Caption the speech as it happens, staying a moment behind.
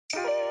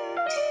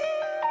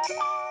Welcome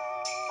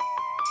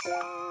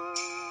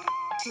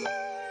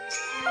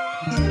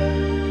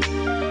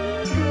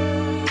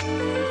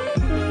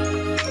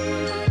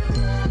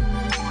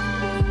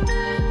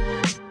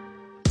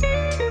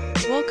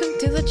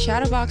to the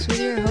Chatterbox with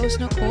your host,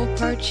 Nicole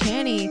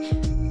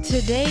Parchani.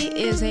 Today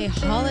is a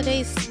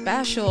holiday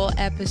special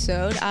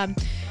episode.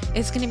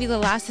 It's going to be the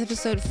last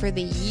episode for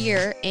the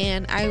year,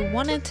 and I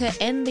wanted to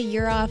end the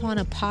year off on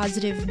a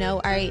positive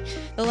note.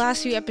 The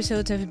last few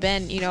episodes have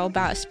been,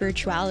 about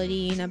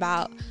spirituality and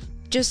about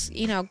just,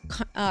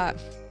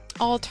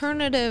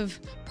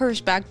 alternative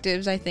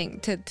perspectives, I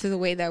think, to the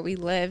way that we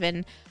live.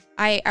 And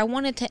I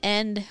wanted to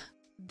end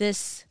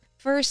this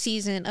first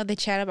season of the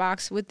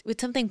Chatterbox with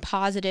something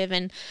positive,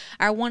 and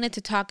I wanted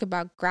to talk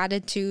about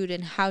gratitude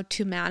and how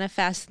to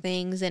manifest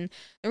things. And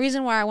the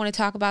reason why I want to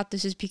talk about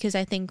this is because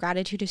I think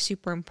gratitude is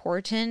super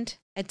important.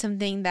 It's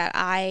something that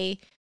I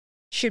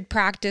should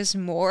practice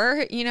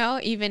more,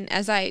 even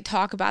as I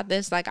talk about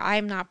this. Like,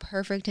 I'm not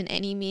perfect in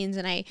any means,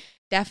 and I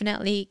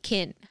definitely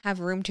can have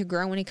room to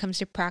grow when it comes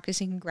to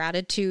practicing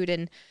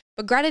gratitude.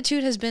 But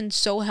gratitude has been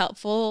so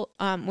helpful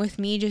with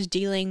me just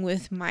dealing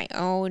with my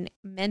own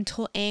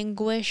mental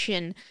anguish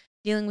and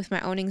dealing with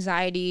my own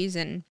anxieties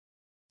and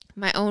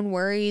my own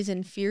worries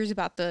and fears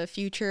about the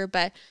future.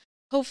 But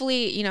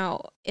hopefully,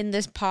 in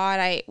this pod,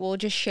 I will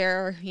just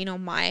share,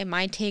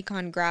 my take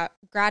on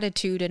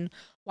gratitude and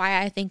why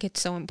I think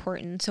it's so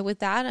important. So with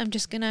that, I'm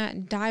just going to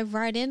dive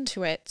right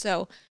into it.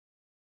 So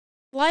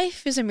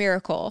life is a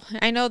miracle.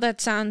 I know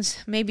that sounds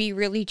maybe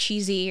really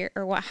cheesy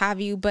or what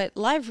have you, but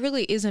life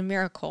really is a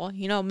miracle.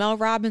 Mel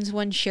Robbins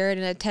once shared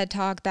in a TED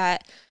Talk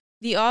that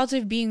the odds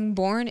of being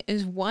born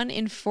is 1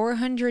 in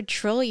 400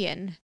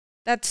 trillion.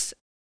 That's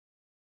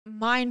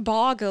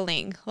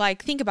mind-boggling.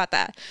 Like, think about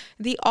that.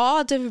 The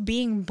odds of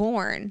being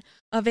born,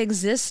 of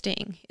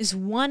existing, is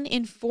 1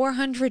 in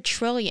 400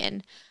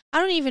 trillion. I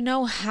don't even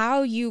know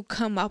how you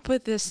come up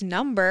with this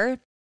number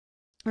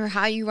or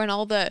how you run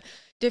all the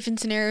different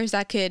scenarios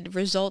that could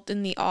result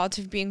in the odds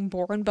of being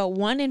born, but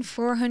 1 in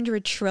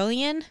 400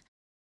 trillion,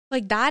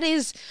 like, that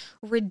is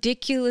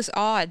ridiculous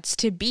odds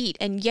to beat,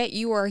 and yet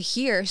you are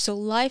here. So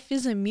life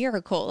is a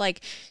miracle.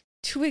 Like,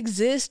 to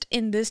exist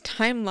in this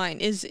timeline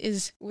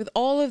is with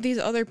all of these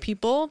other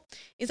people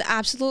is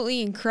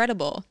absolutely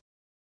incredible.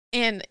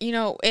 And,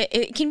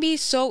 it can be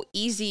so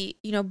easy,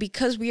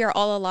 because we are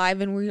all alive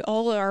and we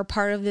all are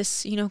part of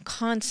this,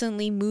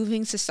 constantly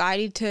moving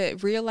society, to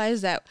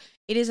realize that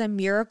it is a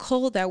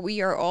miracle that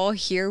we are all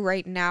here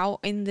right now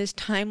in this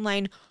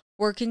timeline,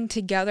 working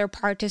together,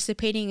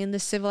 participating in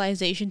this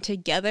civilization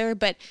together.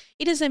 But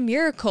it is a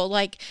miracle.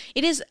 Like,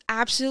 it is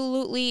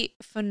absolutely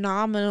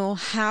phenomenal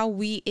how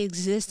we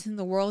exist in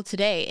the world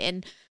today.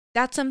 And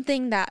that's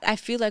something that I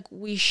feel like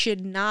we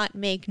should not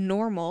make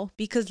normal,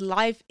 because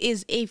life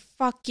is a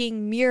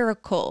fucking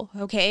miracle,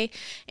 okay?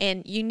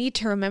 And you need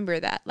to remember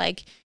that.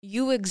 Like,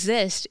 you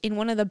exist in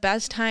one of the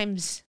best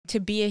times to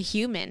be a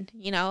human,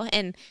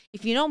 And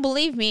if you don't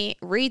believe me,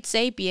 read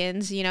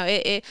Sapiens.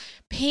 It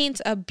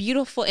paints a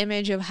beautiful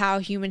image of how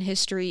human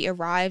history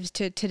arrives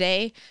to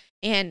today.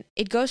 And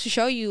it goes to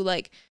show you,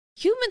 like,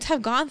 humans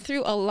have gone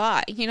through a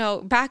lot.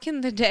 Back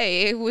in the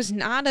day, it was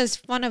not as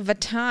fun of a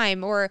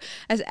time or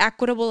as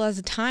equitable as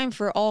a time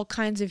for all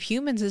kinds of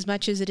humans as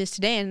much as it is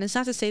today. And it's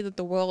not to say that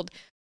the world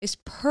is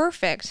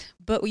perfect,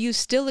 but you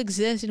still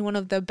exist in one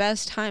of the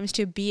best times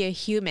to be a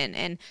human.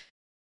 And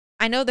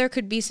I know there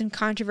could be some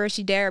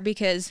controversy there,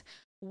 because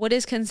what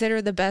is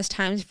considered the best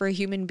times for a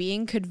human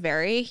being could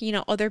vary.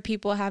 Other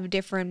people have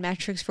different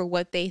metrics for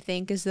what they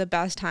think is the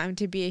best time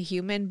to be a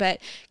human. But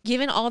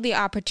given all the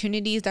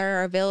opportunities that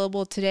are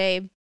available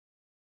today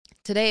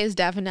is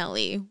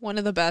definitely one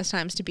of the best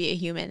times to be a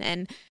human.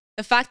 And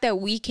the fact that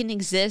we can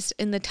exist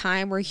in the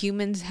time where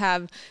humans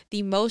have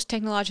the most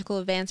technological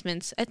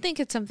advancements, I think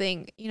it's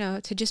something,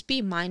 to just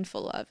be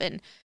mindful of.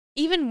 And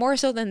even more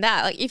so than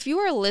that, like, if you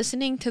are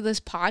listening to this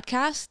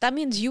podcast, that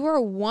means you are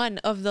one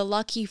of the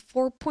lucky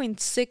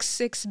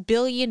 4.66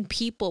 billion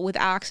people with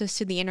access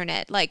to the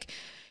internet. Like,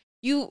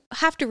 you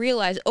have to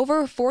realize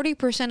over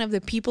 40% of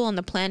the people on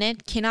the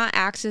planet cannot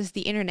access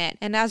the internet,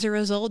 and as a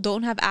result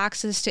don't have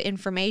access to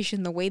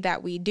information the way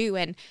that we do.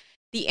 And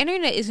the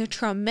internet is a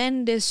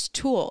tremendous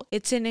tool.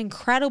 It's an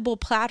incredible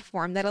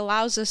platform that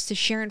allows us to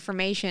share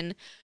information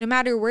no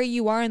matter where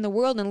you are in the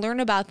world and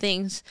learn about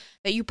things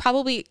that you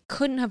probably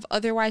couldn't have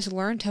otherwise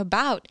learned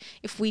about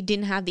if we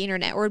didn't have the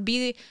internet, or it'd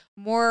be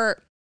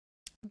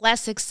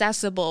less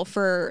accessible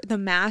for the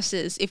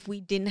masses if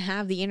we didn't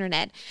have the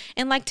internet.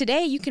 And like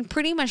today, you can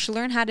pretty much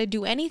learn how to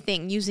do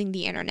anything using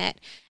the internet,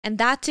 and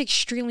that's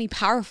extremely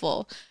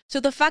powerful. So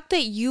the fact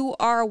that you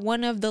are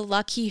one of the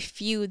lucky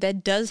few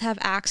that does have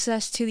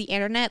access to the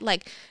internet,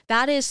 like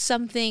that is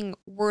something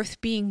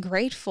worth being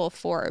grateful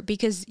for,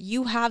 because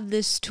you have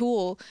this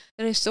tool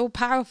that is so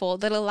powerful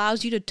that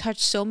allows you to touch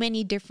so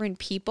many different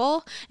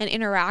people and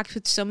interact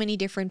with so many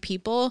different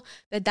people,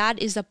 that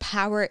is a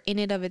power in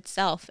and of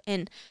itself.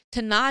 And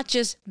to not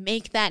just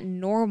make that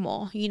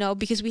normal,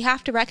 because we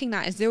have to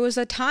recognize there was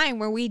a time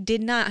where we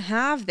did not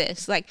have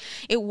this. Like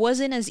it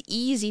wasn't as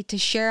easy to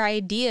share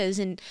ideas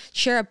and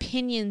share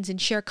opinions and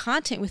share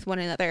content with one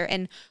another.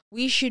 And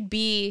we should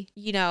be,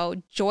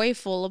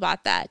 joyful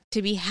about that,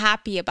 to be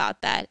happy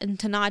about that, and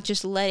to not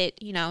just let it,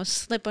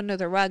 slip under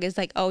the rug as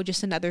like, oh,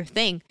 just another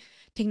thing.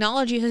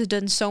 Technology has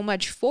done so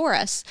much for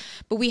us,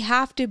 but we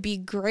have to be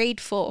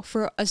grateful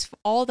for us,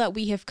 all that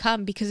we have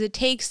come, because it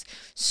takes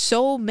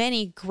so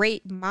many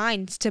great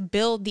minds to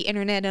build the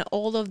internet and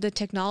all of the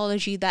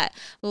technology that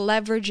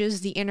leverages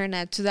the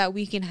internet so that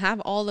we can have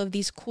all of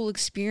these cool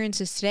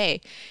experiences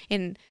today.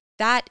 And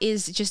that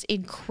is just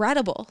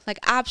incredible, like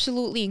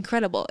absolutely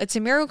incredible. It's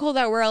a miracle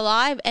that we're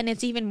alive, and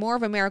it's even more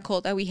of a miracle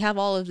that we have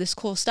all of this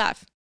cool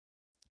stuff.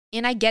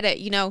 And I get it,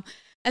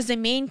 as the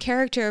main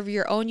character of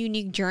your own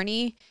unique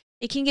journey,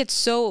 it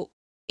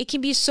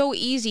can be so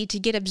easy to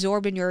get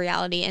absorbed in your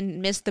reality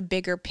and miss the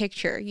bigger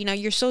picture.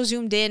 You're so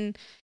zoomed in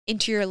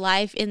into your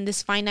life in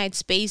this finite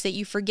space that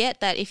you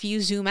forget that if you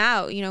zoom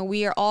out,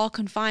 we are all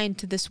confined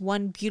to this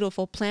one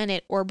beautiful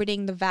planet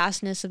orbiting the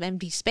vastness of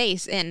empty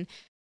space. And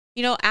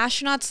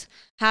astronauts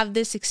have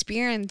this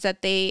experience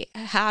that they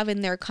have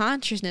in their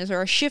consciousness,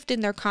 or a shift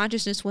in their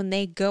consciousness when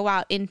they go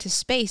out into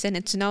space, and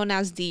it's known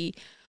as the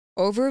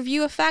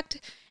overview effect.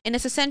 And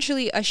it's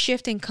essentially a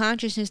shift in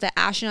consciousness that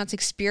astronauts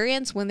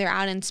experience when they're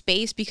out in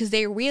space, because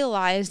they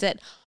realize that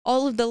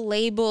all of the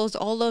labels,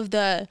 all of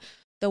the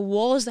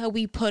walls that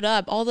we put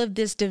up, all of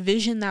this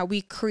division that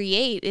we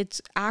create, it's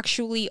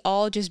actually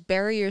all just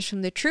barriers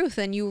from the truth.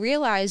 And you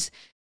realize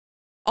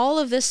all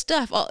of this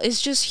stuff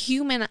is just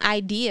human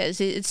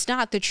ideas. It's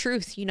not the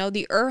truth.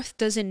 The earth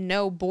doesn't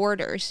know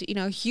borders.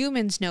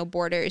 Humans know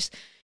borders.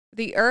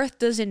 The earth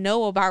doesn't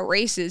know about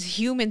races.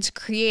 Humans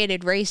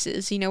created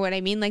races. You know what I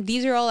mean? Like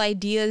these are all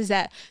ideas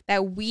that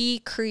we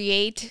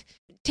create,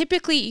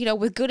 typically,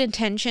 with good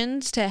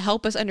intentions to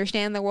help us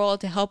understand the world,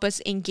 to help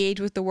us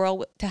engage with the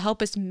world, to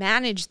help us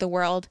manage the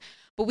world.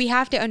 But we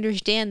have to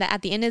understand that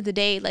at the end of the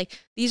day, like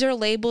these are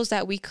labels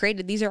that we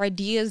created. These are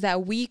ideas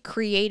that we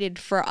created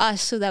for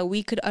us so that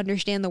we could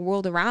understand the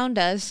world around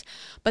us.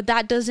 But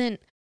that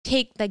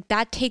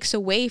takes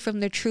away from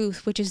the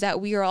truth, which is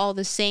that we are all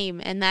the same,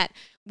 and that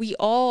we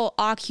all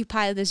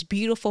occupy this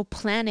beautiful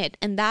planet.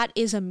 And that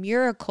is a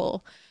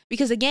miracle,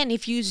 because again,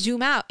 if you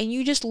zoom out and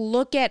you just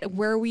look at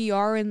where we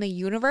are in the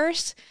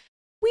universe,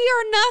 we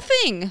are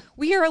nothing.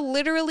 We are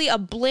literally a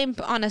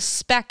blimp on a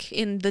speck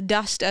in the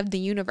dust of the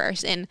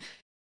universe. And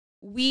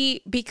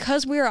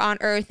because we're on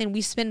Earth and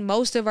we spend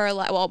most of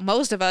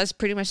us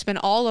pretty much spend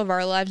all of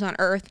our lives on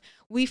Earth,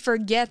 we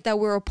forget that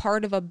we're a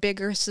part of a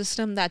bigger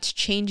system that's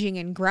changing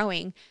and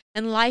growing.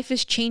 And life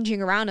is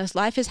changing around us.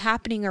 Life is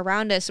happening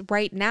around us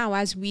right now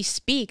as we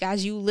speak,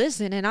 as you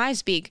listen and I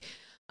speak.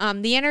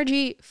 The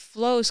energy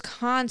flows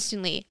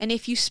constantly. And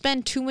if you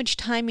spend too much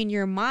time in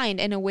your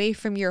mind and away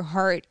from your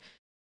heart,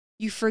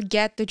 you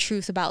forget the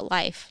truth about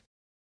life.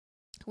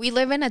 We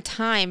live in a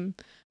time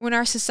when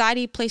our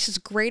society places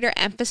greater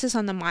emphasis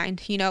on the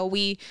mind.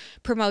 We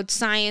promote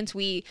science,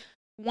 we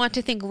want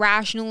to think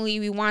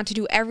rationally, we want to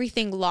do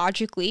everything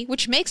logically,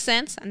 which makes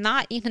sense. I'm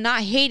not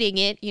hating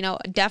it,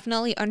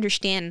 definitely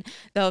understand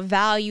the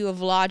value of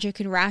logic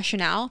and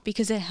rationale,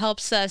 because it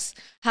helps us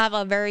have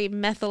a very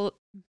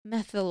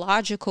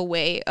methodological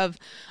way of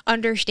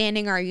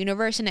understanding our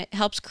universe, and it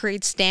helps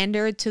create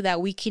standards so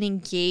that we can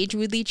engage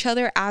with each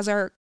other as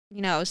our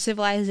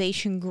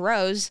civilization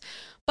grows.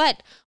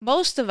 But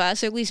most of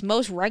us, or at least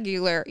most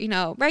regular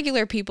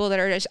people that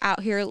are just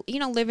out here,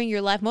 living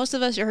your life, most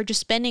of us are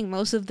just spending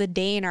most of the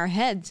day in our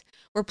heads.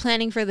 We're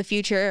planning for the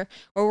future.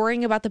 We're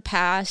worrying about the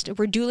past.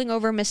 We're dueling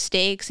over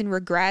mistakes and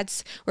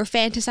regrets. We're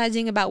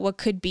fantasizing about what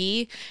could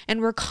be. And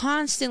we're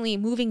constantly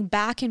moving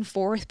back and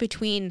forth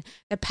between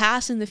the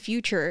past and the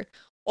future,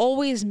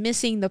 always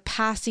missing the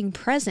passing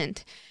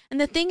present.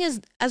 And the thing is,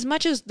 as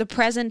much as the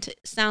present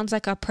sounds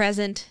like a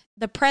present,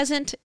 the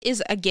present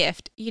is a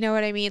gift. You know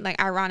what I mean?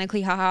 Like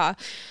ironically, haha,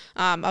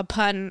 a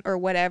pun or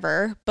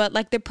whatever. But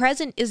like the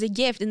present is a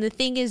gift. And the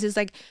thing is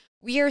like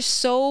we are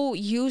so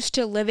used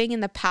to living in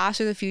the past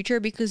or the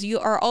future, because you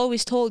are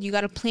always told you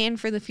got to plan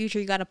for the future.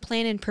 You got to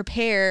plan and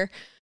prepare.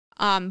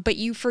 But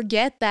you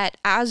forget that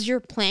as you're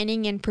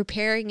planning and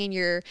preparing and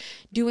you're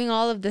doing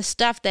all of this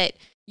stuff, that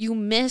you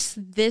miss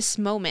this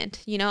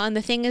moment, and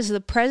the thing is,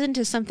 the present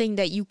is something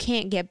that you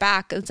can't get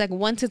back. It's like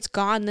once it's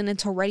gone, then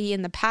it's already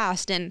in the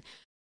past. And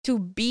to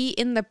be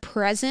in the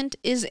present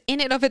is in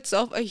and of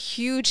itself a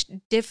huge,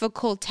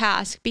 difficult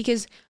task,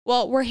 because,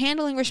 we're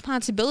handling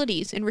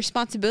responsibilities, and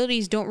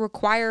responsibilities don't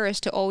require us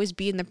to always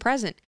be in the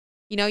present.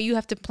 You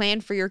have to plan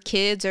for your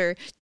kids or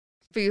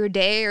for your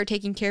day or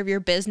taking care of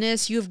your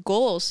business. You have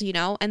goals,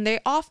 and they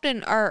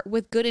often are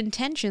with good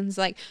intentions.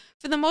 Like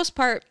for the most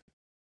part,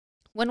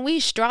 When we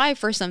strive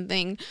for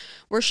something,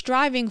 we're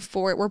striving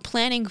for it, we're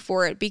planning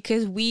for it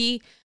because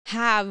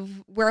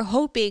we're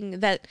hoping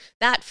that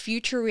that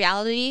future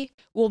reality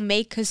will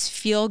make us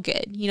feel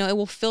good. It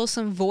will fill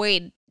some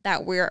void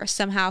that we're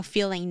somehow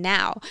feeling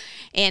now.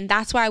 And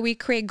that's why we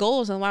create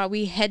goals and why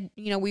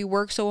we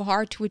work so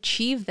hard to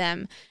achieve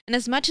them. And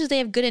as much as they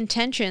have good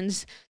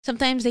intentions,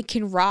 sometimes they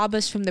can rob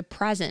us from the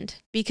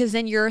present, because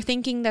then you're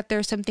thinking that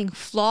there's something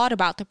flawed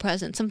about the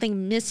present,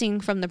 something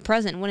missing from the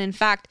present, when in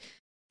fact,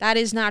 that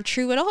is not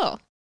true at all.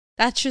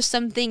 That's just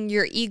something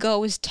your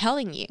ego is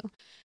telling you.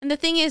 And the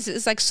thing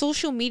is like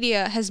social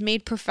media has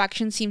made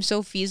perfection seem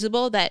so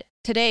feasible that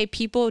today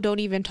people don't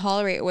even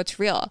tolerate what's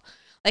real.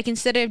 Like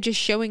instead of just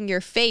showing your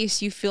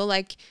face, you feel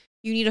like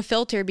you need a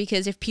filter,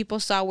 because if people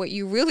saw what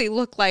you really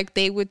look like,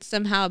 they would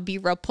somehow be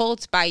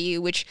repulsed by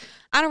you, which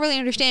I don't really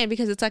understand,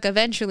 because it's like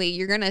eventually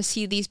you're going to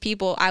see these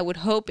people, I would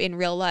hope, in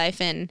real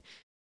life, and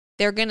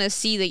they're going to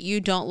see that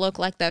you don't look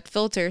like that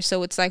filter.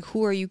 So it's like,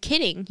 who are you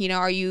kidding?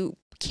 Are you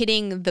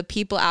kidding the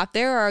people out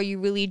there, or are you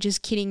really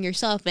just kidding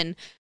yourself? And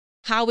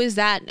how is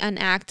that an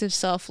act of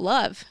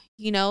self-love?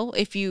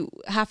 If you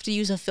have to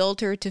use a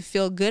filter to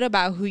feel good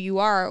about who you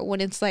are,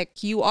 when it's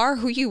like you are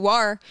who you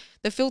are,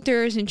 the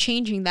filter isn't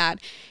changing that.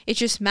 It's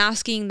just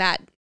masking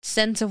that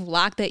sense of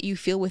lack that you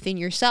feel within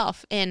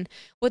yourself. And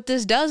what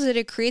this does is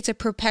it creates a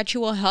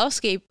perpetual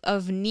hellscape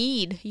of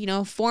need,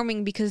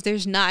 forming because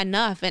there's not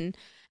enough. And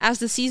as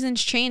the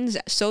seasons change,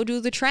 so do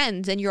the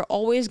trends, and you're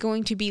always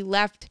going to be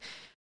left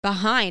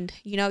behind.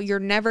 You're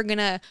never going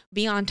to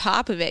be on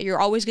top of it.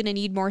 You're always going to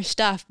need more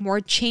stuff,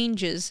 more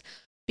changes,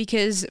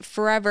 because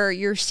forever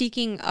you're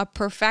seeking a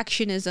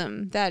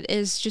perfectionism that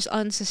is just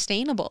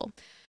unsustainable.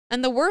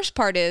 And the worst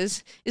part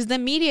is the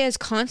media is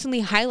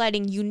constantly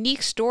highlighting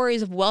unique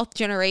stories of wealth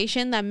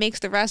generation that makes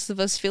the rest of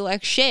us feel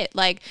like shit.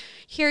 Like,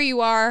 here you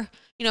are,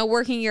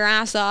 working your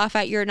ass off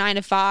at your 9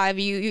 to 5.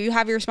 You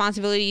have your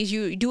responsibilities.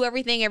 You do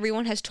everything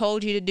everyone has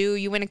told you to do.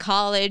 You went to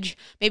college.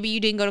 Maybe you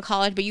didn't go to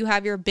college, but you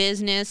have your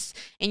business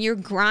and you're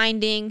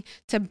grinding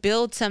to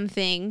build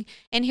something.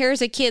 And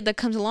here's a kid that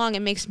comes along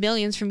and makes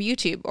millions from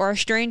YouTube, or a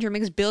stranger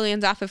makes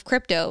billions off of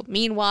crypto.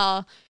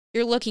 Meanwhile,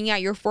 you're looking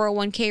at your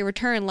 401k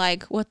return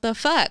like, what the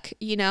fuck,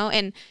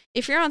 And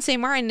if you're on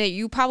St. Martin,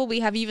 you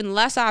probably have even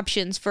less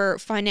options for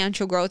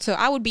financial growth. So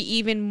I would be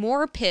even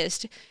more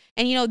pissed.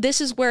 And, this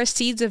is where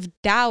seeds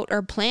of doubt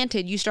are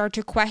planted. You start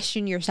to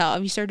question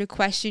yourself. You start to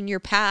question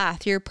your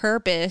path, your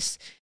purpose.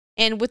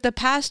 And with the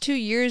past 2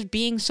 years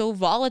being so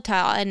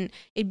volatile and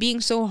it being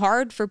so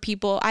hard for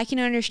people, I can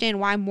understand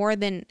why more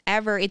than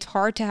ever it's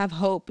hard to have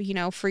hope,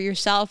 for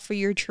yourself, for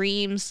your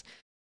dreams,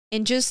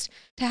 and just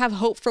to have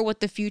hope for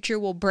what the future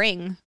will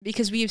bring.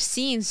 Because we've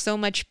seen so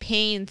much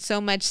pain, so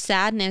much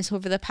sadness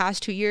over the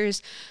past 2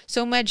 years,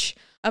 so much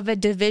of a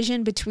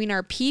division between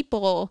our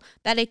people,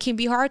 that it can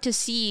be hard to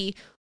see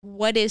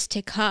what is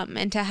to come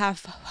and to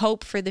have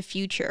hope for the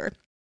future.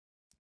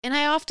 And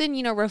I often,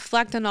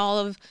 reflect on all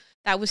of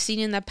that was seen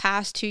in the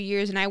past 2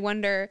 years, and I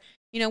wonder,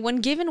 when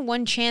given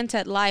one chance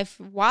at life,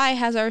 why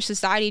has our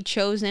society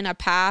chosen a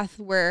path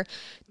where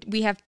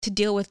we have to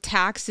deal with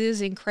taxes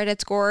and credit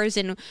scores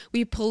and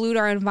we pollute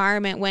our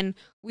environment, when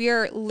we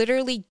are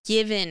literally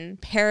given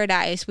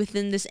paradise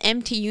within this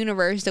empty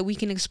universe that we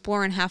can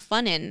explore and have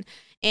fun in?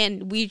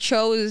 And we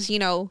chose,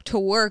 to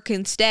work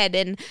instead.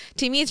 And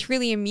to me, it's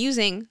really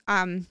amusing.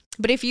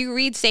 But if you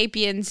read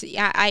Sapiens,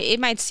 it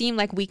might seem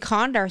like we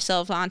conned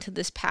ourselves onto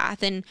this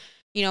path. And,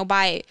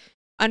 by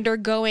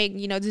undergoing,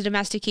 the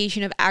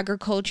domestication of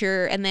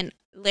agriculture and then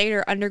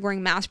later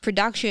undergoing mass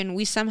production,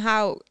 we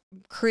somehow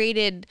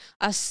created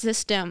a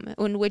system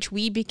in which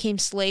we became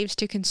slaves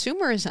to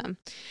consumerism.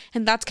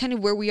 And that's kind of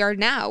where we are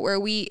now,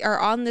 where we are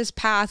on this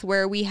path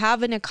where we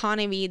have an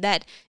economy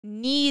that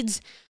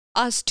needs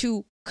us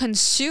to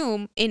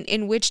consume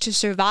in which to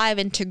survive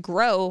and to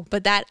grow,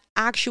 but that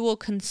actual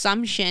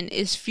consumption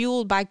is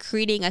fueled by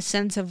creating a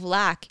sense of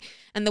lack.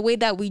 And the way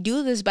that we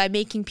do this by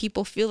making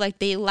people feel like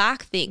they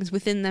lack things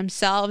within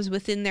themselves,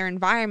 within their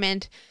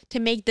environment, to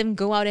make them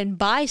go out and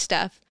buy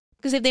stuff.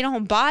 Because if they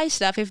don't buy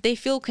stuff, if they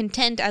feel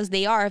content as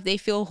they are, if they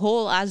feel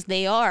whole as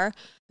they are,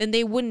 then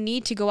they wouldn't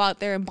need to go out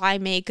there and buy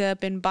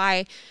makeup and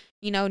buy,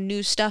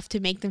 new stuff to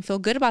make them feel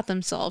good about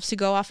themselves, to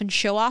go off and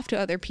show off to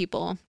other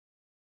people.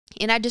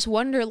 And I just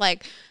wonder,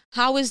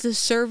 how is this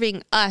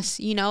serving us,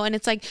 And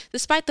it's like,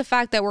 despite the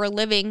fact that we're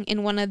living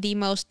in one of the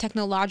most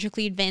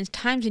technologically advanced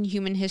times in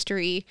human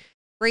history,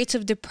 rates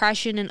of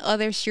depression and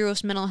other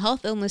serious mental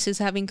health illnesses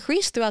have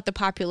increased throughout the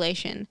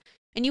population.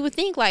 And you would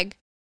think,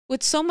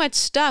 with so much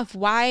stuff,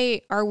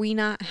 why are we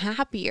not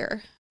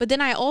happier? But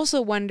then I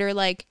also wonder,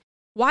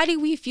 why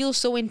do we feel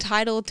so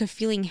entitled to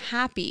feeling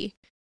happy?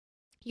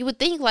 You would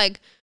think,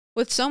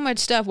 with so much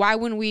stuff, why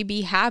wouldn't we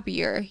be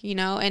happier,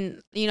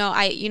 And,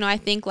 I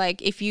think,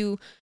 if you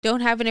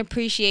don't have an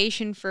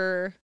appreciation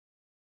for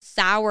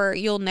sour,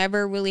 you'll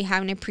never really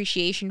have an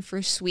appreciation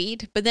for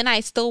sweet. But then I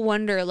still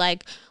wonder,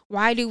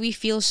 why do we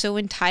feel so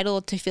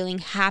entitled to feeling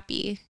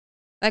happy?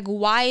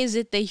 Why is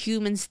it that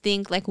humans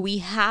think, we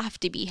have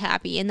to be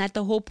happy and that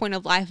the whole point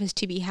of life is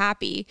to be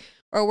happy,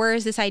 Or where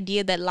is this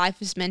idea that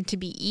life is meant to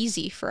be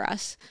easy for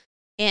us?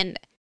 And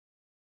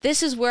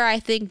this is where I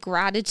think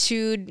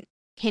gratitude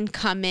can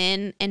come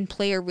in and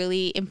play a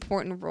really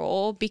important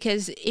role,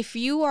 because if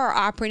you are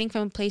operating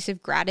from a place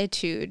of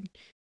gratitude,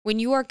 when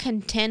you are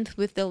content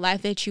with the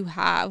life that you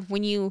have,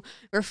 when you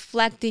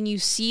reflect and you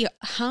see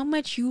how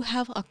much you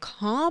have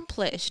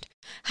accomplished,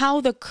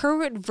 how the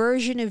current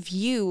version of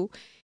you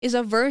is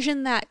a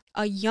version that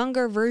a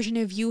younger version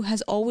of you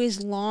has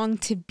always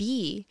longed to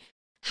be,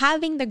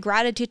 having the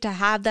gratitude to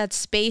have that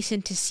space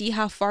and to see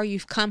how far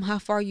you've come, how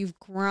far you've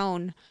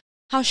grown,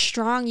 how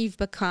strong you've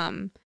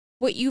become,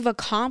 what you've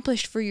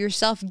accomplished for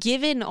yourself,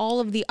 given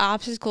all of the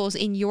obstacles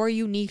in your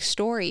unique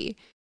story.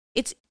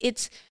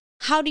 It's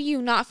how do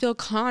you not feel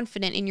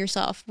confident in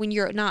yourself when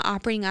you're not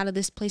operating out of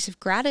this place of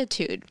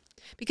gratitude?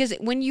 Because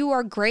when you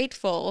are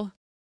grateful,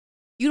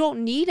 you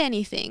don't need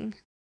anything.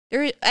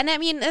 And I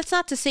mean, that's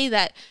not to say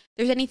that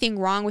there's anything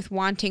wrong with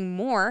wanting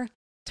more.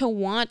 To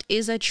want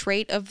is a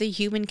trait of the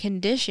human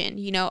condition.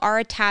 You know, our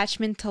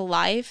attachment to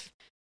life,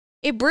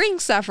 it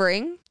brings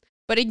suffering.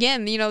 But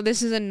again, you know,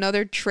 this is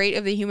another trait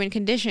of the human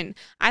condition.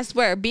 I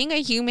swear, being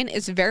a human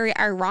is very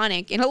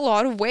ironic in a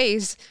lot of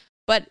ways.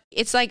 But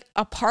it's like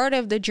a part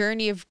of the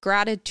journey of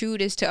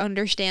gratitude is to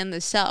understand the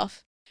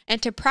self.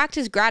 And to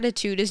practice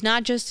gratitude is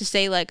not just to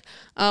say like,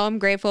 oh, I'm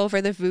grateful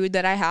for the food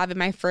that I have in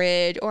my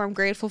fridge, or I'm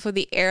grateful for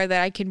the air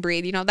that I can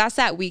breathe. You know, that's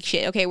that weak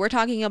shit. Okay, we're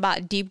talking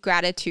about deep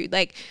gratitude.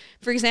 Like,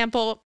 for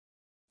example,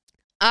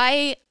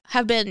 I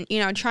have been, you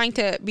know, trying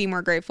to be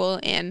more grateful.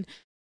 And,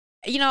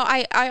 you know,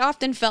 I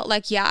often felt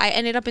like, yeah, I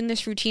ended up in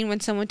this routine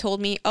when someone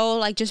told me, oh,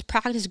 like, just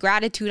practice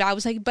gratitude. I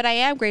was like, but I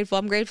am grateful.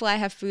 I'm grateful I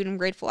have food. I'm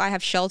grateful I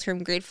have shelter.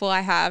 I'm grateful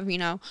I have, you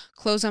know,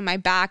 clothes on my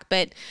back.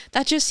 But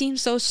that just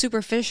seems so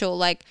superficial.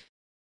 Like,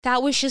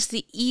 that was just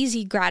the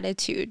easy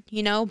gratitude,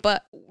 you know,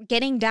 but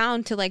getting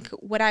down to like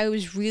what I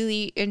was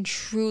really and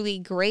truly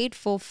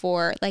grateful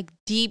for, like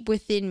deep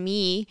within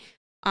me,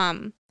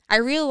 I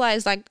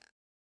realized like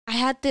I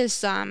had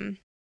this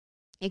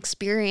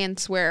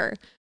experience where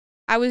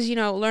I was, you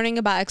know, learning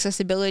about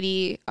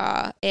accessibility,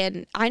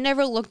 and I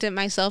never looked at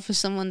myself as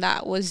someone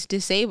that was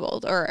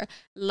disabled or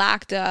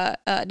lacked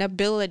an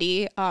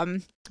ability. But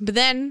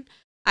then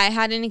I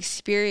had an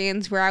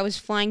experience where I was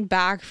flying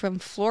back from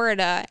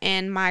Florida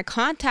and my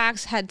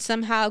contacts had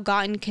somehow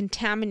gotten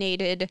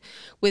contaminated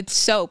with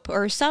soap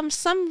or some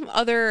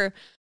other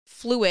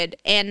fluid,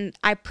 and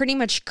I pretty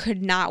much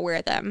could not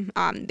wear them.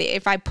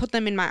 If I put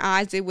them in my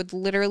eyes, they would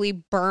literally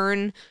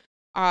burn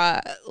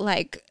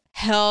like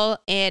hell,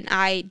 and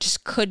I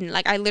just couldn't.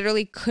 Like, I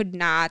literally could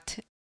not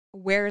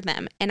wear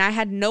them, and I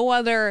had no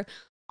other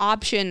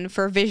option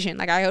for vision.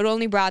 Like, I had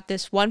only brought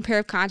this one pair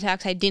of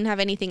contacts. I didn't have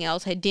anything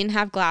else. I didn't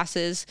have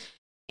glasses,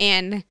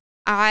 and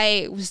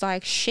I was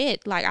like,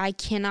 shit, like I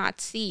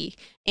cannot see.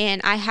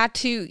 And I had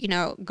to, you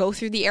know, go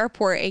through the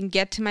airport and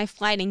get to my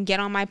flight and get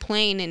on my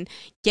plane and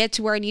get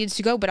to where I needed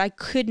to go, but I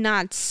could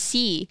not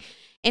see.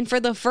 And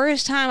for the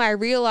first time, I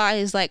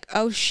realized like,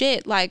 oh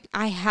shit, like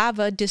I have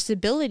a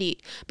disability.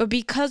 But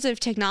because of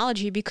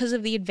technology, because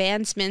of the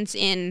advancements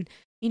in,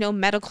 you know,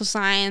 medical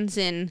science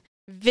and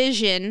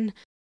vision,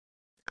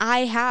 I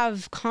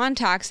have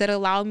contacts that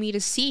allow me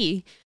to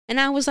see. And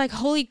I was like,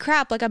 holy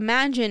crap, like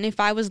imagine if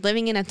I was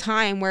living in a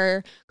time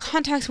where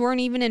contacts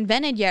weren't even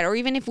invented yet, or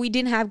even if we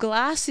didn't have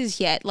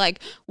glasses yet, like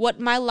what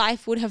my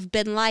life would have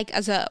been like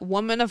as a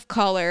woman of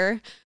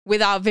color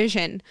without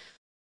vision.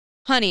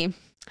 Honey,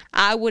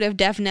 I would have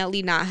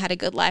definitely not had a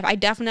good life. I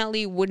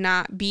definitely would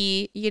not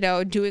be, you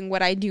know, doing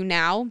what I do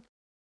now.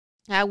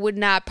 I would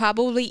not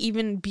probably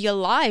even be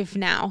alive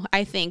now,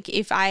 I think,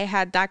 if I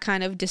had that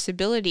kind of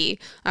disability,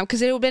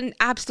 because it would have been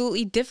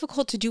absolutely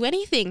difficult to do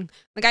anything.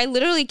 Like, I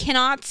literally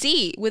cannot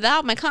see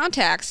without my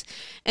contacts.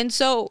 And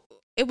so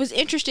it was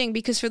interesting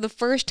because for the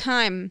first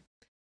time,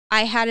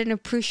 I had an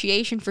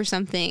appreciation for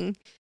something,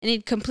 and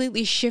it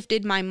completely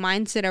shifted my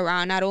mindset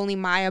around not only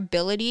my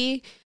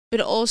ability,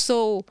 but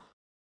also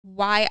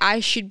why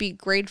I should be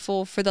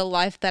grateful for the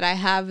life that I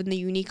have and the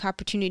unique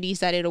opportunities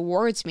that it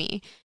awards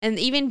me. And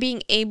even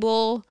being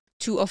able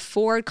to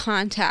afford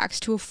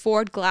contacts, to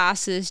afford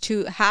glasses,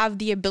 to have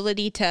the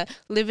ability to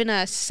live in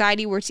a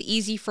society where it's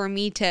easy for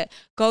me to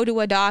go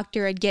to a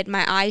doctor and get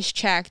my eyes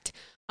checked,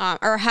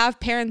 or have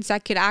parents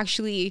that could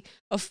actually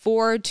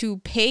afford to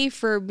pay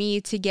for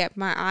me to get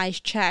my eyes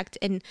checked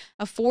and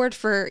afford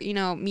for, you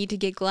know, me to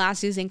get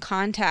glasses and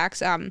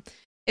contacts.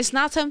 It's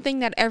not something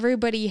that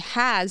everybody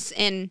has.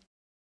 And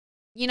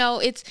you know,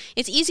 it's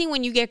easy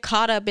when you get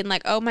caught up in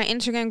like, oh, my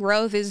Instagram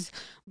growth is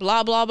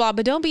blah, blah, blah.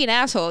 But don't be an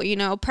asshole, you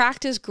know,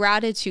 practice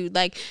gratitude.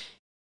 Like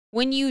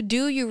when you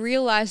do, you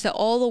realize that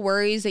all the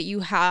worries that you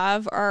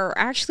have are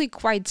actually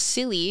quite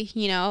silly,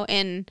 you know.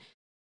 And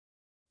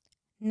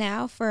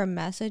now for a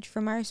message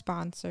from our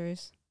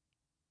sponsors.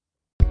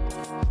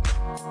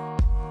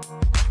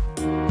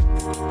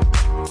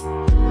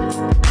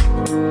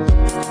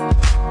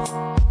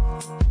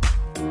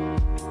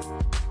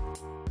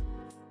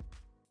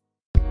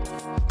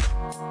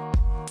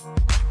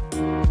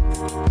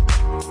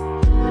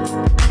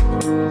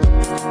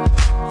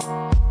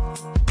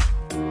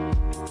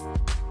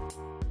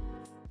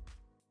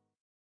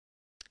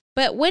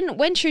 But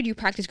when should you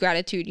practice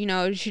gratitude?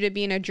 Should it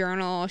be in a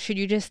journal? Should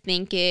you just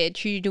think it?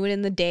 Should you do it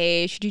in the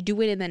day? Should you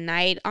do it in the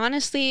night?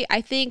 Honestly,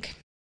 I think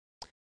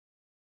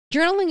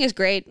journaling is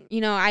great.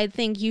 I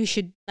think you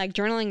should,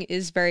 journaling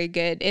is very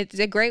good. It's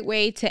a great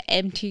way to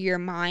empty your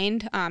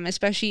mind,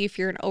 especially if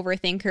you're an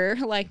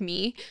overthinker like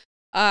me.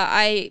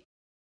 I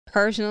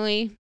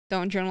personally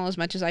don't journal as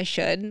much as I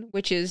should,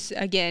 which is,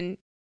 again,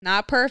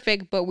 not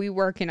perfect, but we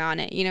working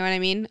on it. You know what I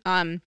mean?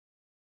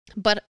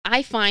 But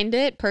I find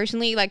it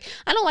personally, I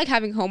don't like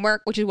having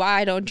homework, which is why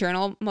I don't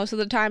journal most of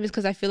the time, is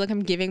because I feel like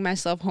I'm giving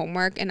myself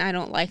homework, and I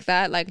don't like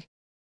that.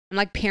 I'm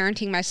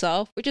parenting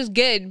myself, which is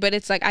good, but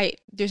it's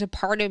there's a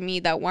part of me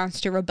that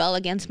wants to rebel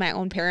against my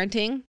own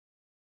parenting.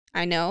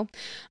 I know.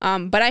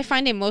 But I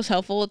find it most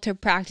helpful to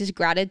practice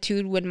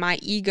gratitude when my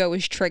ego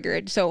is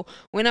triggered. So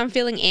when I'm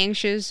feeling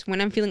anxious, when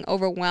I'm feeling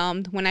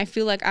overwhelmed, when I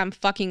feel like I'm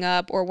fucking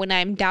up, or when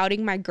I'm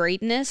doubting my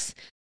greatness,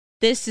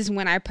 this is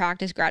when I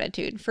practice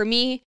gratitude. For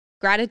me,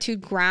 gratitude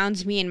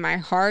grounds me in my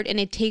heart, and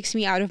it takes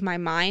me out of my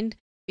mind.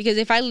 Because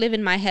if I live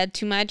in my head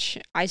too much,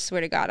 I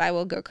swear to God, I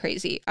will go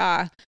crazy.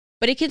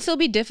 But it can still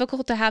be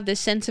difficult to have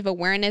this sense of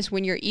awareness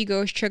when your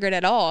ego is triggered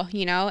at all,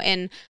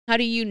 And how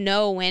do you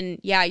know when,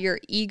 your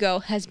ego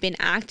has been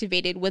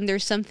activated, when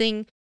there's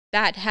something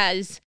that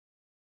has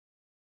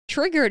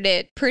triggered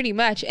it pretty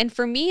much? And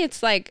for me,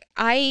 it's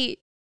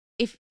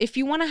if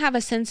you want to have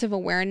a sense of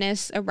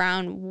awareness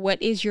around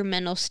what is your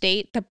mental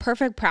state, the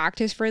perfect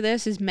practice for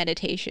this is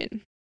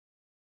meditation.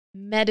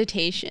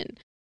 Meditation.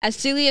 As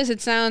silly as it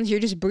sounds, you're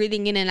just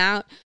breathing in and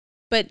out,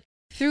 but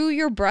through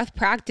your breath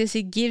practice,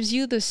 it gives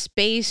you the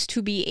space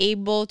to be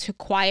able to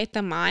quiet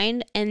the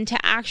mind and to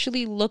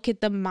actually look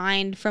at the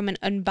mind from an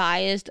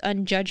unbiased,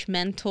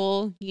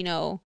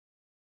 unjudgmental,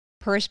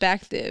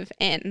 perspective.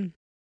 And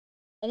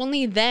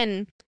only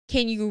then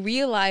can you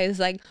realize,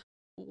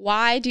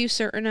 why do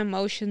certain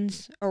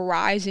emotions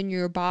arise in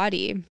your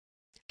body?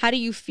 How do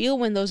you feel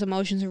when those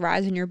emotions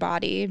arise in your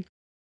body?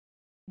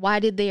 Why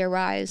did they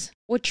arise?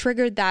 What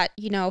triggered that,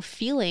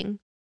 feeling?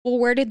 Well,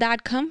 where did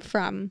that come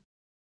from?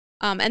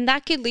 And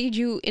that could lead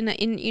you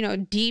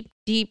in deep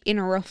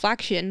inner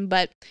reflection.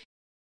 But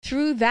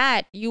through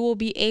that, you will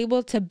be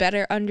able to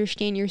better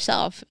understand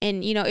yourself.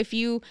 And, if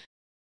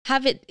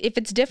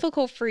it's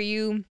difficult for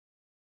you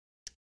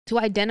to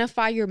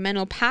identify your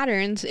mental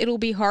patterns, it'll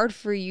be hard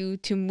for you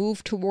to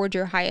move towards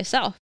your highest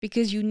self,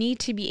 because you need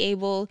to be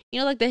able,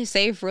 like they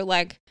say for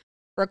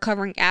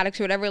recovering addicts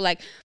or whatever,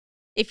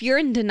 if you're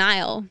in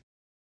denial,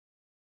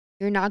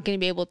 you're not going to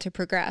be able to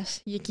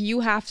progress. You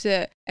have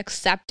to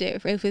accept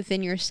it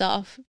within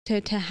yourself to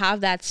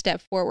have that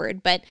step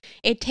forward. But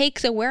it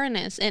takes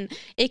awareness, and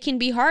it can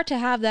be hard to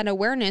have that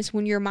awareness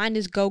when your mind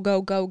is go,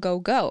 go, go, go,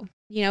 go.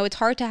 It's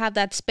hard to have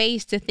that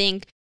space to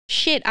think,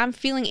 shit, I'm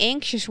feeling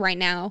anxious right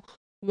now.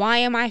 Why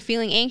am I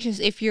feeling anxious?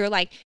 If you're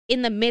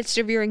in the midst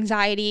of your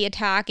anxiety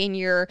attack and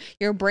your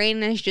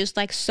brain is just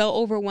so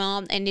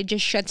overwhelmed and it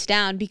just shuts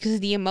down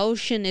because the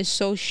emotion is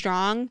so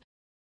strong,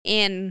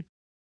 and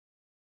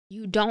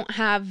you don't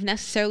have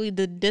necessarily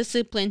the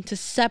discipline to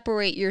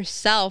separate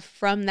yourself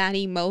from that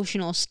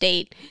emotional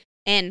state.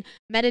 And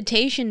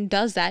meditation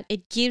does that.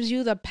 It gives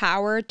you the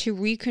power to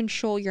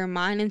recontrol your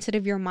mind instead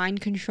of your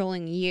mind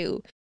controlling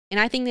you.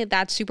 And I think that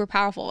that's super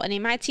powerful. And it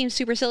might seem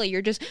super silly.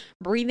 You're just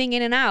breathing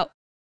in and out.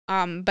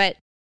 But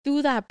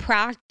through that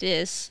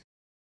practice,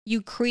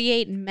 you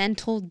create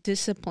mental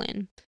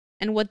discipline.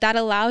 And what that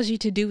allows you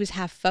to do is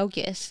have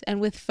focus.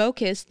 And with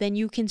focus, then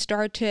you can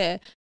start to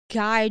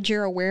guide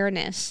your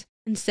awareness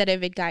instead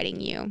of it guiding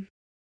you.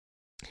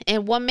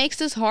 And what makes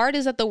this hard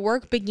is that the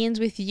work begins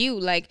with you.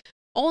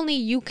 Only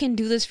you can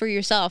do this for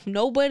yourself.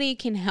 Nobody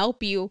can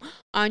help you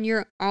on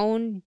your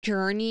own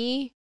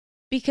journey,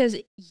 because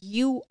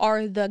you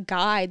are the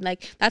guide.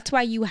 That's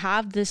why you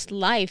have this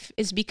life,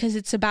 is because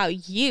it's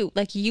about you.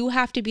 You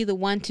have to be the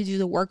one to do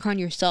the work on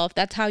yourself.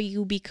 That's how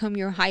you become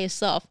your highest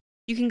self.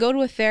 You can go to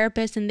a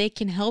therapist and they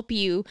can help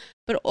you,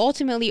 but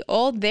ultimately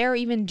all they're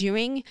even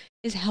doing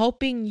is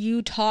helping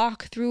you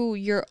talk through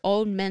your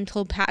own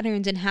mental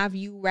patterns and have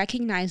you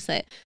recognize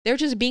that. They're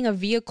just being a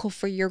vehicle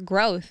for your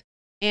growth.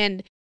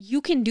 And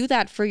you can do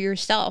that for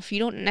yourself. You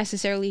don't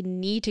necessarily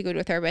need to go to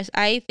a therapist.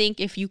 I think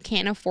if you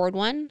can't afford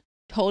one,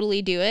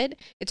 totally do it.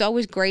 It's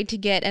always great to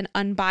get an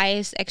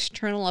unbiased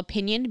external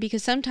opinion,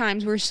 because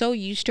sometimes we're so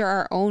used to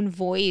our own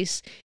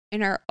voice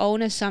and our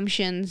own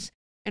assumptions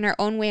and our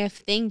own way of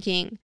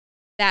thinking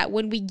that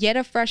when we get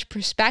a fresh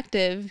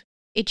perspective,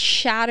 it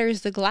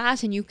shatters the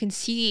glass and you can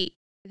see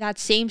that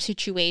same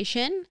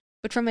situation,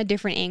 but from a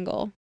different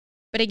angle.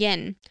 But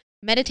again,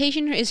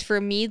 meditation is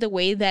for me the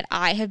way that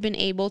I have been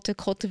able to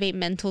cultivate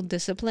mental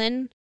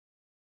discipline.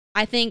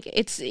 I think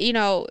it's,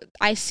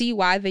 I see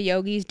why the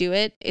yogis do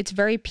it. It's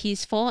very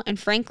peaceful. And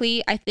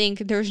frankly, I think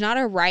there's not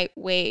a right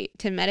way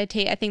to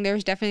meditate. I think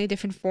there's definitely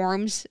different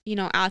forms,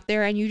 out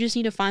there, and you just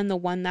need to find the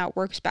one that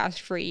works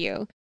best for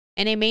you.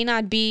 And it may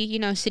not be,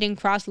 sitting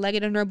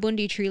cross-legged under a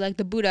Bundi tree like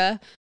the Buddha,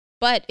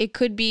 but it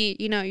could be,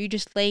 you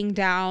just laying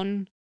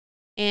down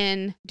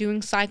and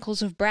doing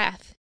cycles of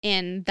breath.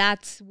 And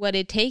that's what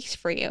it takes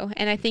for you.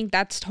 And I think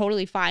that's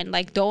totally fine.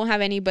 Like, don't have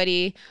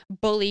anybody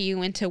bully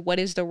you into what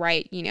is the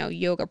right,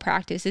 yoga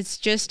practice. It's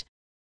just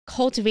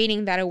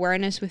cultivating that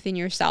awareness within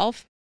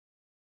yourself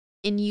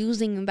and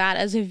using that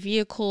as a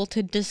vehicle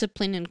to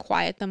discipline and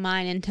quiet the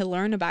mind and to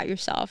learn about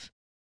yourself.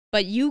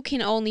 But you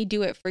can only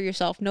do it for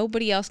yourself.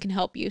 Nobody else can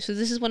help you. So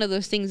this is one of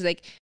those things,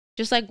 like,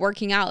 just like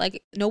working out,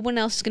 like, no one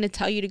else is going to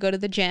tell you to go to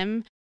the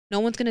gym. No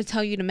one's going to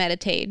tell you to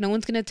meditate. No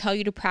one's going to tell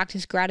you to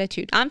practice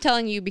gratitude. I'm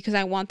telling you because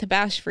I want the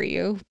best for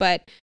you,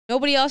 but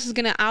nobody else is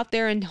going to out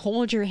there and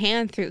hold your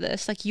hand through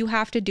this. Like, you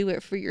have to do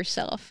it for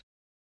yourself,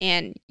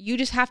 and you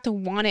just have to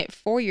want it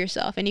for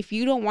yourself. And if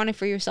you don't want it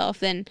for yourself,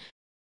 then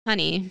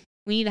honey,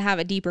 we need to have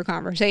a deeper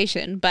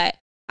conversation. But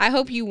I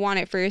hope you want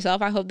it for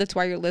yourself. I hope that's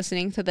why you're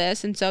listening to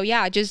this. And so,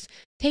 yeah, just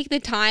take the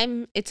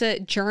time. It's a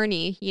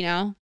journey,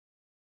 and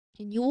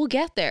you will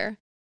get there.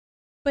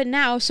 But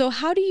now, so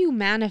how do you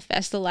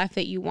manifest the life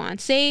that you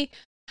want? Say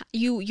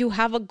you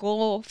have a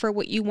goal for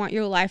what you want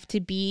your life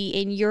to be,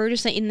 and you're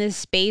just in this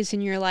space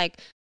and you're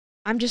like,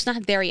 I'm just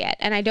not there yet,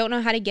 and I don't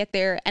know how to get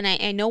there, and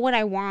I know what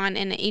I want,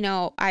 and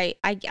I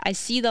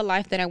see the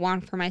life that I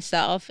want for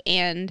myself,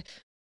 and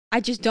I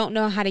just don't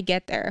know how to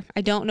get there.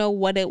 I don't know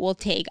what it will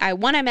take. I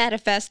want to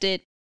manifest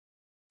it.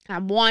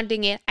 I'm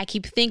wanting it. I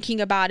keep thinking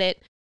about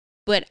it,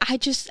 but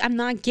I'm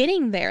not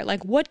getting there.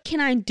 Like, what can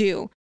I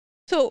do?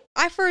 So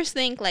I first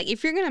think, like,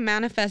 if you're going to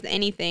manifest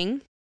anything,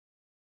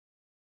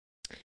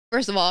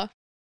 first of all,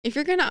 if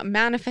you're going to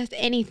manifest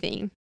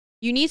anything,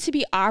 you need to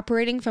be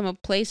operating from a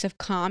place of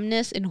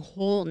calmness and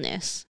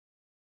wholeness.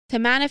 To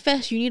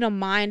manifest, you need a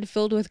mind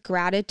filled with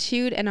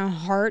gratitude and a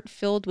heart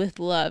filled with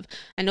love.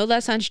 I know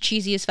that sounds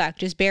cheesy as fuck.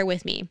 Just bear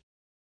with me.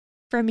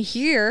 From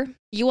here,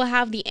 you will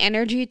have the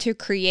energy to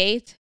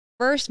create,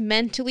 first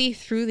mentally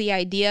through the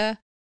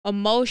idea,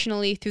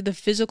 emotionally through the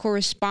physical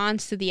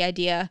response to the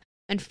idea,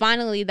 and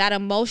finally, that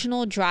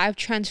emotional drive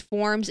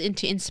transforms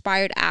into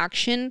inspired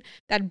action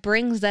that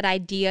brings that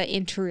idea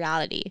into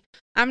reality.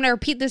 I'm going to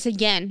repeat this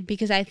again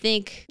because I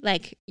think,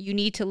 like, you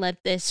need to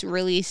let this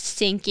really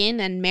sink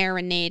in and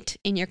marinate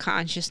in your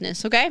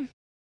consciousness, okay?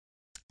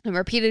 And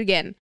repeat it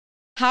again.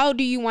 How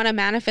do you want to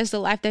manifest the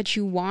life that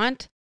you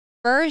want?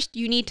 First,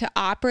 you need to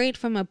operate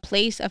from a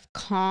place of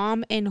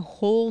calm and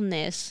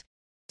wholeness.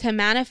 To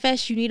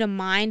manifest, you need a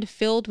mind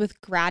filled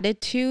with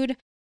gratitude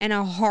and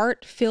a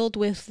heart filled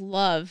with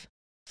love.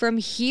 From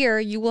here,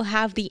 you will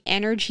have the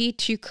energy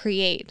to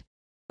create.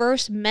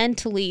 First,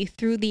 mentally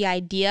through the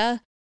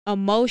idea,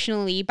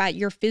 emotionally by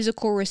your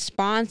physical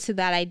response to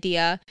that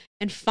idea,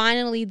 and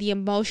finally, the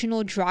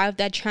emotional drive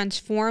that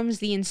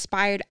transforms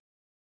into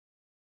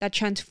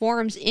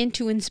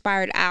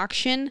inspired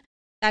action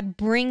that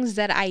brings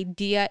that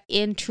idea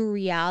into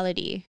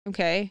reality.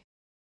 Okay?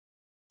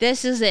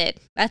 This is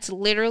it. That's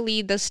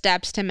literally the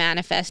steps to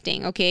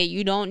manifesting. Okay?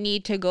 You don't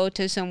need to go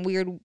to some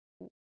weird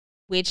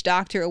witch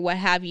doctor or what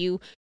have you.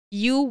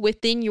 You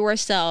within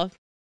yourself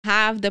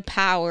have the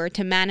power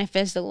to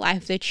manifest the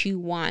life that you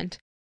want,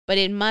 but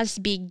it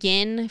must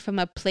begin from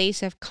a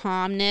place of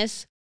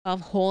calmness,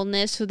 of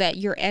wholeness, so that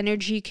your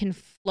energy can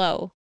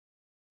flow,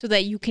 so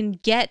that you can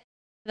get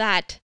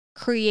that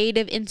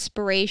creative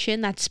inspiration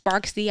that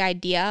sparks the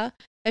idea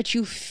that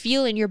you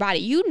feel in your body.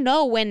 You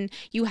know when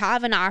you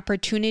have an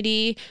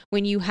opportunity,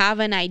 when you have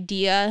an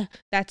idea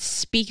that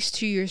speaks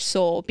to your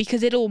soul,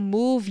 because it'll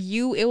move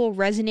you, it will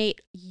resonate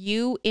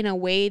you in a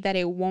way that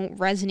it won't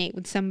resonate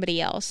with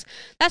somebody else.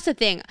 That's the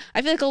thing.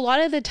 I feel like a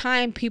lot of the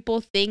time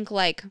people think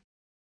like,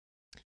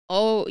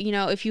 oh,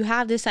 if you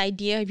have this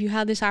idea, if you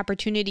have this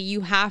opportunity,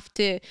 you have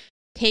to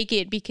take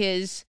it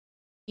because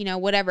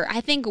whatever.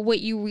 I think what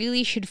you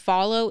really should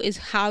follow is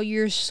how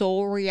your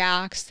soul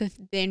reacts to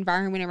the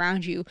environment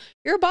around you.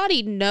 Your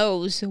body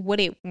knows what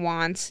it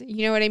wants.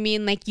 You know what I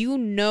mean? Like,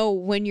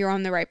 when you're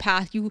on the right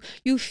path. You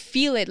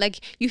feel it.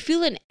 Like, you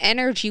feel an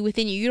energy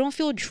within you. You don't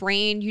feel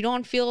drained. You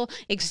don't feel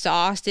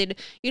exhausted.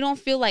 You don't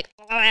feel like,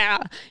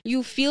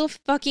 you feel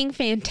fucking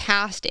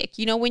fantastic.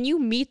 When you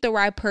meet the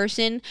right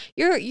person,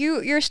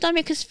 your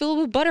stomach is filled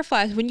with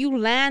butterflies. When you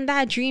land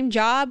that dream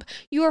job,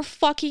 you are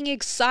fucking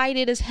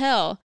excited as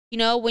hell.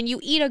 When you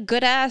eat a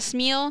good ass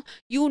meal,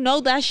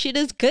 that shit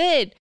is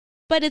good.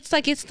 But it's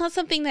like, it's not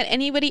something that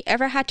anybody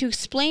ever had to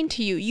explain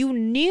to you. You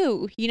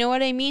knew, you know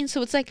what I mean?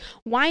 So it's like,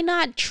 why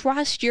not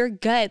trust your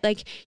gut?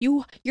 Like,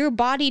 your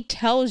body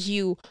tells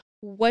you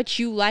what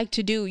you like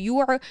to do.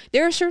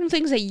 There are certain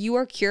things that you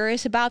are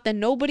curious about that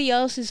nobody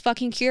else is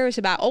fucking curious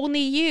about. Only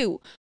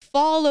you.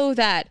 Follow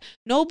that.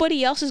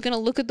 Nobody else is going to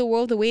look at the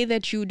world the way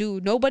that you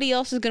do. Nobody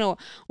else is going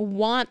to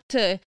want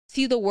to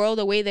see the world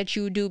the way that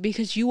you do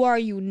because you are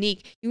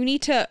unique. You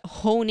need to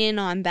hone in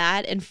on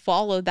that and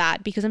follow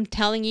that, because I'm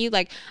telling you,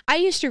 like, I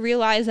used to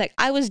realize, like,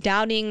 I was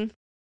doubting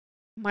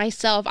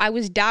myself. I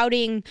was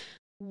doubting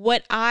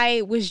what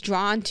I was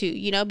drawn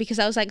to, because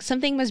I was like,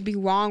 something must be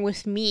wrong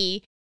with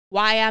me,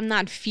 why I'm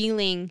not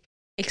feeling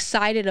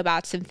excited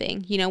about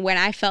something, when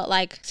I felt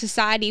like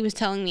society was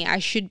telling me I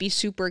should be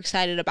super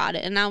excited about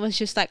it. And I was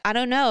just like, I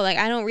don't know, like,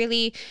 I don't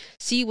really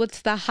see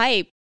what's the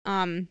hype.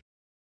 And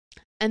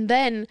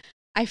then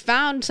I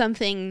found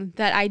something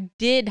that I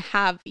did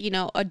have,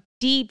 a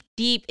deep,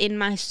 deep in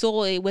my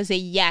soul. It was a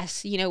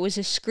yes, it was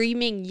a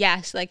screaming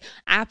yes, like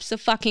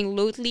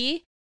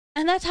abso-fucking-lutely.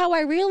 And that's how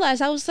I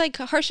realized. I was like,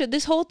 Harsha,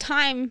 this whole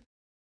time,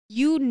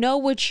 you know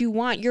what you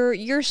want.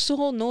 Your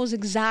soul knows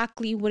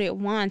exactly what it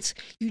wants.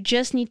 You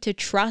just need to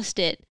trust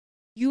it.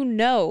 You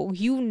know.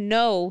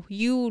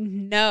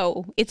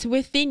 It's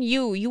within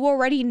you. You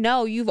already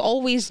know. You've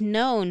always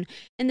known.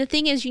 And the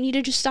thing is, you need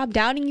to just stop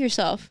doubting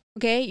yourself.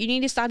 Okay? You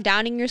need to stop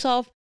doubting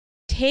yourself.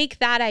 Take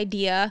that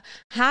idea,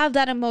 have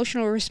that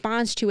emotional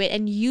response to it,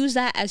 and use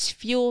that as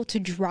fuel to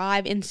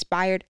drive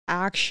inspired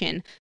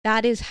action.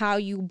 That is how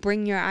you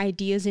bring your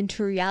ideas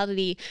into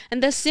reality.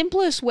 And the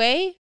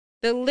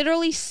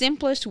literally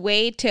simplest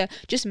way to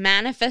just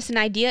manifest an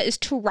idea is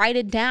to write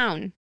it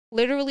down.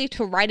 Literally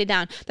to write it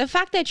down. The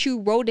fact that you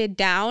wrote it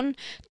down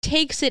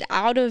takes it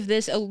out of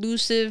this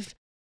elusive,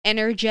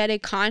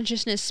 energetic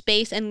consciousness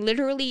space, and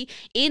literally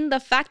in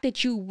the fact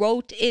that you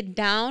wrote it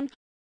down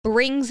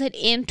brings it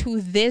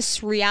into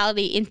this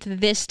reality, into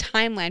this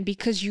timeline,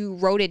 because you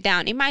wrote it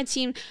down. It might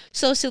seem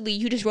so silly,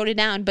 you just wrote it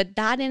down, but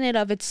that in and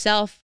of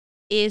itself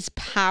is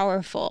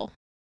powerful.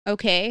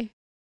 Okay?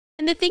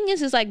 And the thing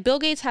is like Bill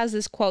Gates has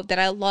this quote that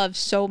I love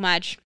so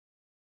much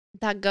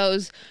that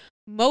goes,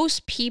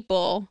 most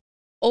people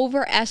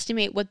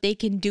overestimate what they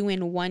can do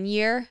in 1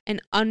 year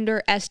and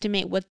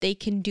underestimate what they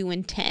can do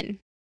in 10.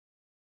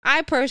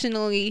 I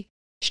personally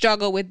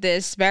struggle with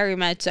this very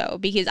much so,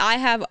 because I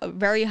have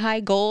very high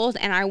goals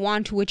and I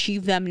want to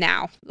achieve them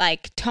now,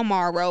 like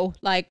tomorrow,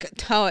 like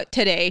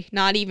today,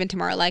 not even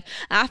tomorrow. Like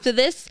after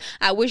this,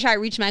 I wish I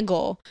reached my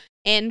goal.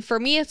 And for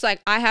me, it's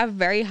like I have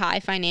very high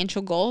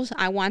financial goals.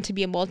 I want to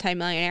be a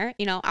multimillionaire.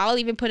 I'll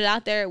even put it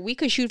out there. We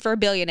could shoot for a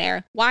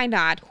billionaire. Why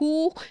not?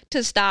 Who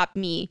to stop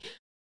me?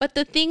 But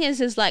the thing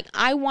is like,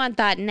 I want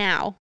that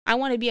now. I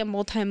want to be a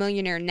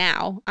multimillionaire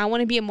now. I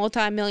want to be a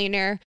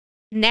multimillionaire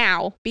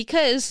now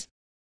because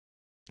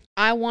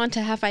I want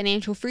to have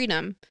financial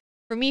freedom.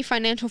 For me,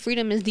 financial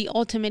freedom is the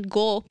ultimate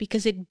goal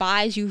because it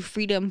buys you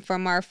freedom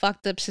from our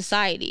fucked up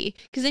society.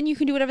 Because then you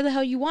can do whatever the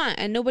hell you want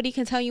and nobody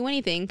can tell you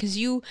anything because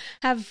you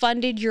have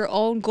funded your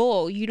own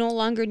goal. You no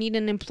longer need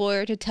an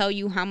employer to tell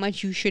you how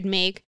much you should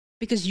make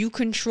because you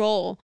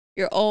control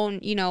your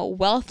own,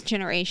 wealth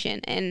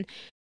generation. And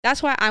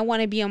that's why I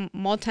want to be a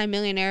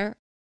multimillionaire.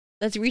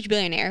 Let's reach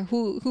billionaire.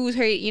 Who's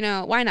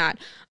her, why not?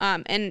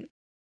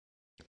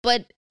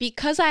 But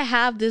because I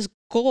have this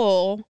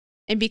goal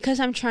and because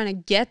I'm trying to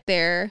get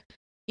there,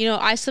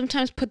 I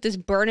sometimes put this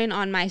burden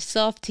on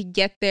myself to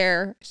get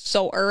there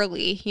so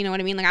early. You know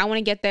what I mean? Like I want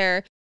to get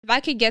there. If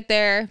I could get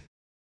there,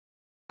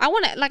 I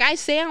want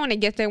to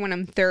get there when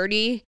I'm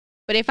 30.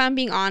 But if I'm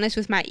being honest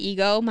with my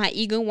ego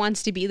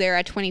wants to be there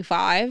at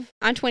 25.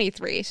 I'm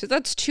 23. So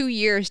that's 2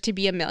 years to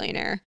be a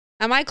millionaire.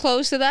 Am I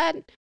close to that?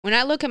 When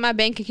I look at my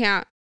bank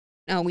account,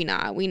 no, we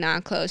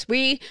not close.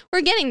 We're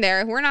getting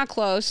there. We're not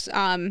close.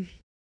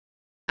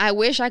 I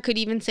wish I could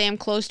even say I'm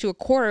close to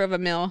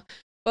 $250,000,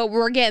 but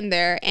we're getting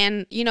there.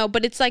 And,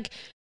 but it's like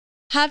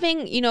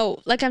having,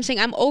 like I'm saying,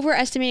 I'm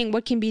overestimating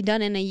what can be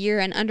done in a year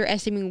and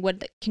underestimating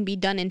what can be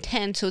done in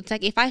 10. So it's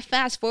like, if I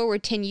fast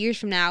forward 10 years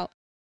from now,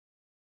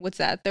 what's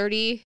that,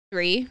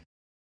 33?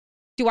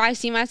 Do I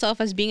see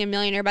myself as being a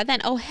millionaire by then?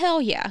 Oh,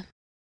 hell yeah,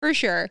 for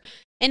sure.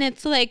 And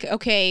it's like,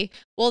 okay,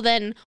 well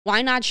then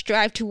why not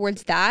strive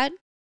towards that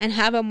and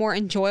have a more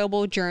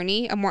enjoyable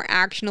journey, a more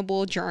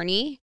actionable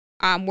journey,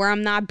 where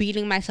I'm not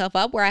beating myself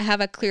up, where I have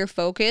a clear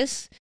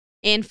focus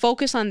and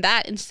focus on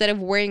that instead of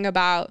worrying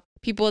about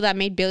people that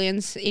made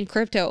billions in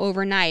crypto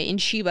overnight in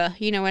Shiba,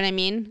 you know what I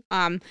mean?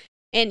 And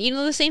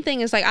the same thing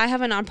is like I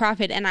have a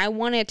nonprofit and I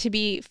want it to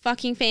be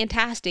fucking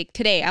fantastic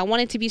today. I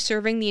want it to be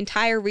serving the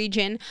entire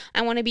region.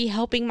 I want to be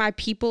helping my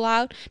people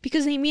out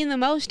because they mean the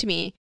most to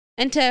me.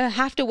 And to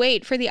have to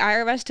wait for the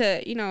IRS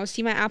to,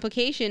 see my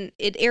application,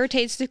 it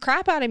irritates the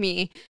crap out of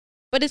me.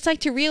 But it's like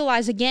to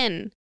realize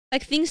again,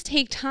 like things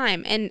take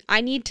time and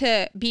I need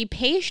to be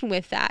patient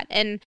with that.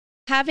 And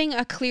having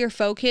a clear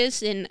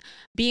focus and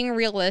being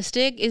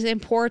realistic is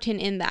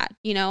important in that,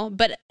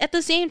 But at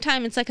the same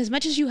time, it's like as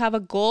much as you have a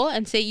goal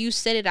and say you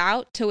set it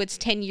out till it's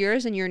 10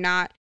 years and you're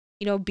not,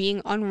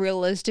 being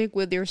unrealistic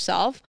with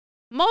yourself,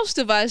 most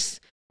of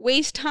us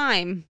waste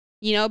time.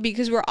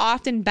 Because we're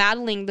often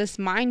battling this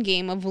mind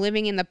game of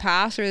living in the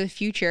past or the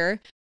future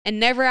and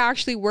never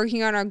actually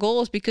working on our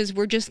goals because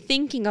we're just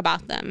thinking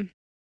about them.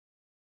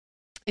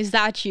 Is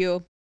that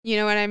you? You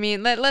know what I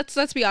mean?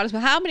 Let's be honest. But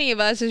how many of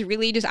us is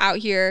really just out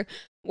here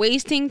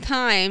wasting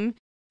time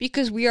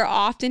because we are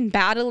often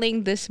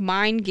battling this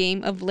mind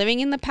game of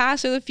living in the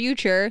past or the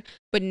future,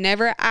 but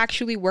never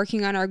actually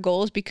working on our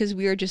goals because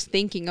we are just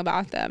thinking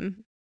about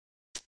them?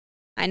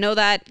 I know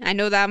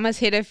that must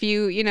hit a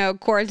few,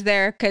 chords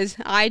there because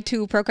I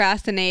too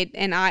procrastinate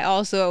and I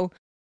also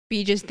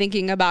be just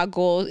thinking about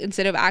goals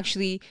instead of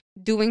actually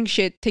doing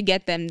shit to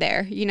get them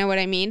there. You know what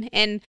I mean?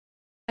 And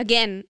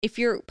again, if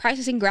you're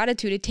practicing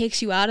gratitude, it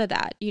takes you out of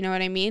that. You know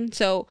what I mean?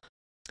 So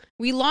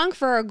we long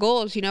for our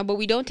goals, but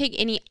we don't take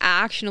any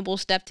actionable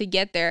step to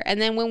get there.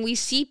 And then when we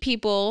see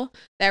people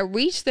that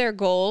reach their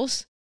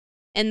goals,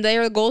 and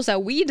they're goals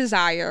that we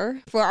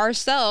desire for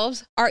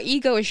ourselves, our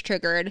ego is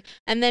triggered.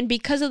 And then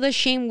because of the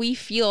shame we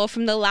feel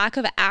from the lack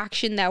of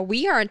action that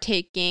we aren't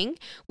taking,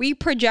 we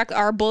project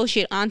our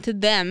bullshit onto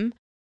them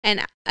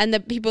and the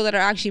people that are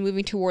actually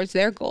moving towards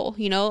their goal,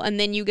 you know? And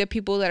then you get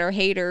people that are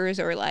haters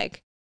or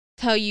like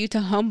tell you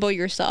to humble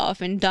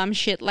yourself and dumb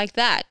shit like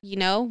that, you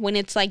know? When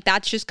it's like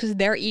that's just because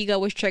their ego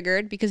was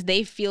triggered because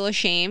they feel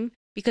ashamed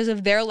because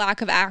of their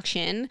lack of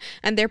action,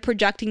 and they're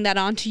projecting that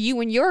onto you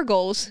and your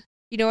goals.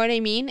 You know what I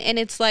mean? And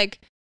it's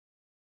like,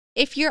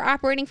 if you're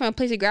operating from a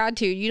place of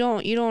gratitude, you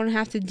don't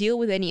have to deal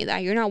with any of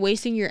that. You're not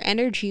wasting your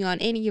energy on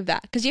any of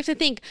that. Because you have to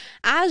think,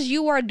 as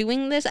you are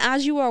doing this,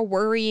 as you are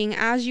worrying,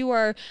 as you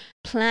are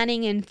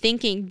planning and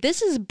thinking,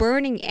 this is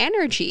burning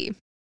energy.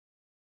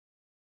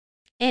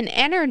 And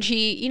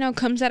energy, you know,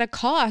 comes at a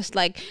cost.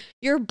 Like,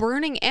 you're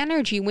burning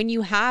energy when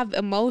you have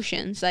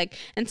emotions. Like,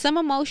 and some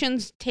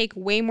emotions take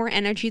way more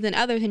energy than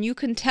others. And you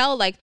can tell,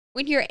 like,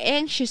 when you're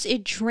anxious,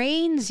 it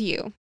drains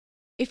you.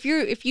 If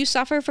you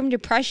suffer from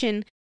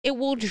depression, it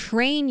will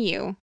drain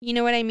you. You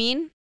know what I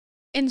mean?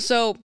 And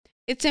so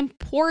it's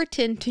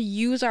important to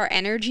use our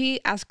energy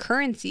as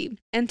currency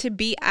and to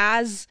be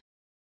as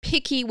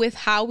picky with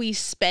how we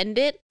spend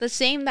it, the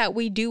same that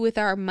we do with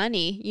our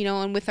money, you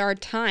know, and with our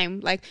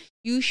time. Like,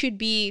 you should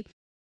be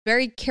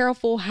very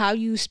careful how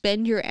you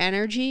spend your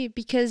energy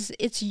because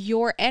it's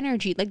your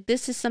energy. Like,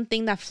 this is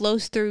something that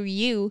flows through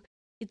you.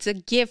 It's a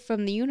gift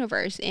from the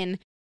universe, and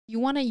you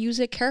want to use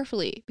it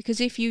carefully,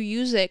 because if you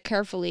use it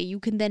carefully, you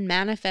can then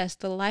manifest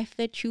the life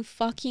that you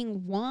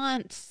fucking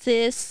want,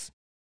 sis.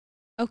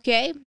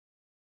 Okay?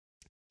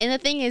 And the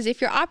thing is, if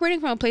you're operating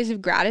from a place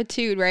of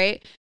gratitude,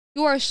 right,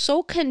 you are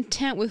so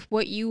content with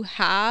what you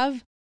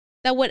have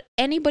that what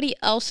anybody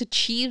else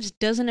achieves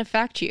doesn't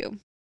affect you.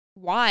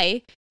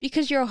 Why?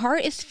 Because your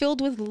heart is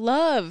filled with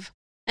love.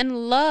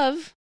 And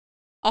love,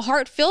 a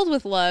heart filled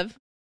with love,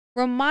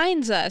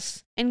 reminds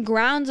us and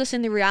grounds us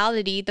in the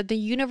reality that the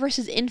universe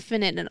is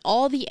infinite and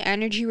all the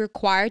energy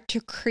required to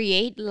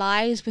create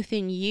lies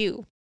within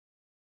you.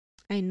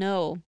 I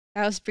know.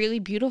 That was really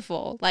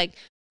beautiful. Like,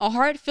 a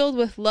heart filled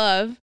with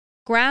love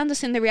grounds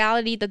us in the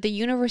reality that the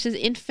universe is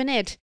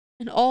infinite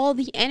and all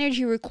the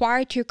energy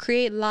required to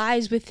create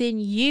lies within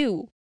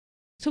you.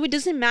 So it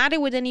doesn't matter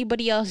what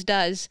anybody else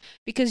does,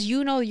 because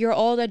you know you're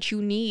all that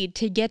you need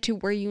to get to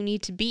where you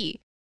need to be.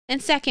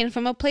 And second,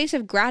 from a place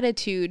of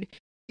gratitude,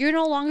 you're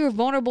no longer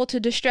vulnerable to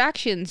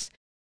distractions.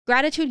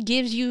 Gratitude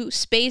gives you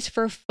space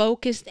for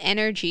focused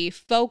energy,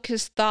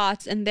 focused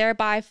thoughts, and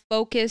thereby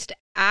focused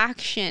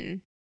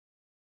action.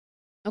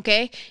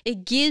 Okay?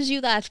 It gives you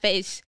that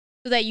space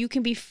so that you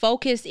can be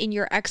focused in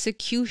your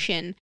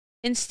execution.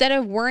 Instead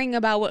of worrying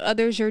about what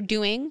others are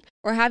doing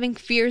or having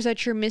fears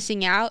that you're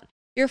missing out,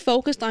 you're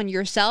focused on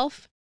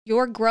yourself,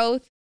 your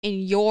growth,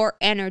 and your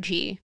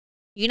energy.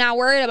 You're not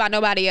worried about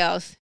nobody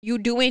else. You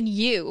doing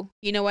you.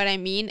 You know what I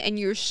mean? And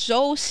you're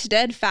so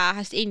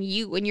steadfast in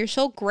you, and you're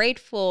so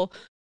grateful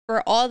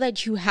for all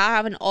that you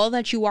have and all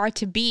that you are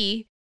to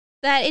be,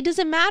 that it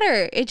doesn't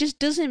matter. It just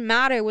doesn't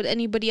matter what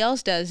anybody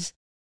else does.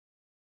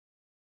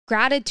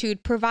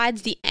 Gratitude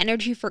provides the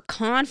energy for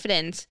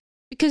confidence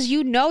because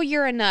you know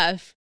you're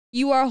enough.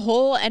 You are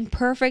whole and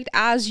perfect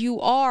as you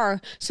are.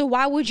 So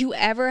why would you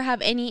ever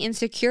have any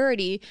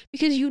insecurity?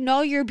 Because you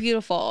know you're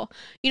beautiful.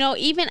 You know,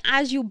 even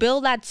as you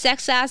build that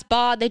sex ass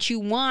bod that you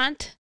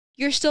want,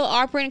 you're still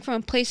operating from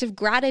a place of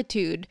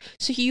gratitude.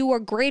 So you are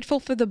grateful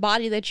for the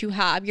body that you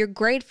have. You're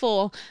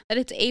grateful that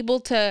it's able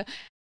to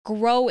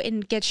grow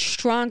and get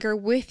stronger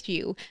with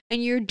you.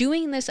 And you're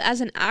doing this as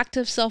an act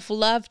of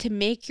self-love to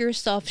make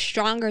yourself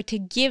stronger, to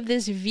give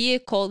this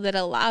vehicle that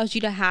allows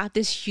you to have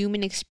this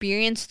human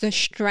experience the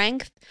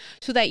strength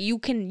so that you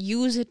can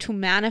use it to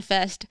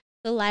manifest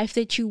the life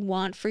that you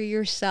want for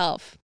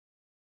yourself.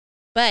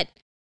 But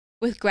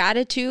with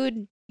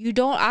gratitude, you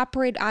don't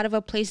operate out of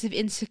a place of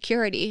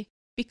insecurity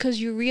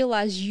because you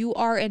realize you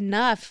are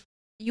enough.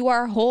 You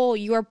are whole.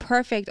 You are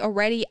perfect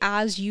already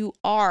as you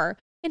are.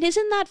 And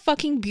isn't that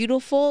fucking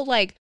beautiful?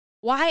 Like,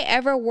 why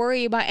ever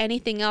worry about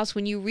anything else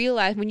when you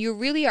realize, when you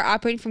really are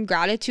operating from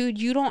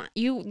gratitude,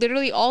 you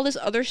literally, all this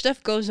other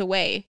stuff goes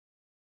away.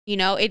 You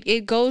know,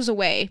 it goes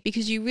away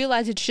because you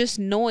realize it's just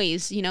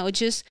noise, you know, it's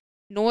just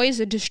noise,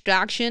 a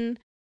distraction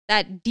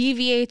that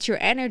deviates your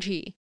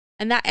energy.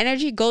 And that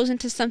energy goes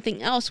into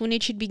something else when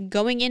it should be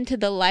going into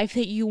the life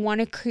that you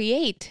want to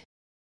create.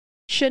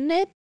 Shouldn't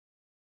it?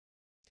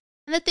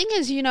 And the thing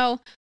is, you know,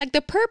 like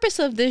the purpose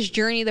of this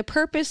journey, the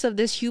purpose of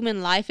this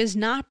human life is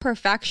not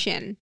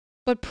perfection,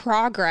 but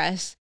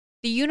progress.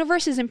 The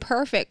universe is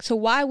imperfect, so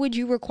why would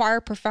you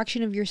require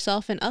perfection of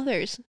yourself and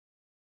others?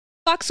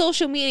 Fuck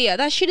social media.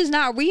 That shit is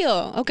not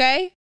real,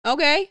 okay?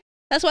 Okay?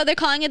 That's why they're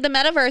calling it the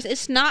metaverse.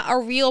 It's not a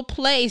real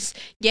place.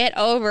 Get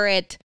over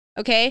it.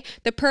 Okay?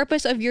 The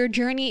purpose of your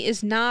journey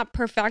is not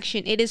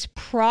perfection. It is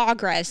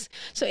progress.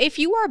 So if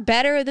you are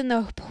better than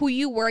who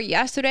you were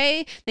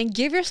yesterday, then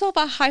give yourself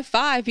a high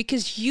five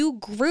because you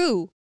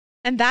grew.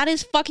 And that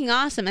is fucking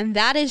awesome. And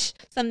that is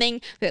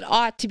something that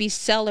ought to be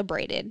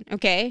celebrated.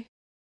 Okay?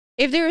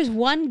 If there is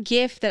one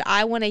gift that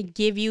I want to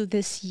give you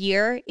this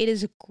year, it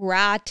is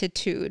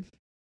gratitude.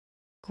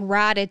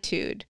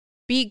 Gratitude.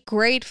 Be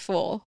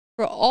grateful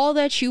for all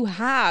that you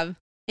have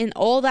and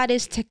all that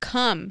is to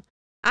come.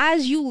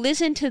 As you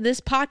listen to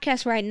this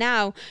podcast right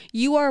now,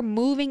 you are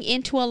moving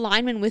into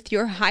alignment with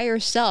your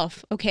higher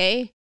self,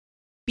 okay?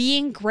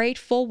 Being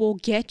grateful will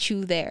get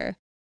you there.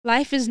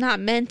 Life is not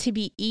meant to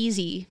be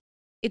easy.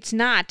 It's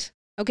not.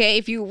 Okay,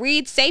 if you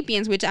read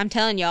Sapiens, which I'm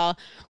telling y'all,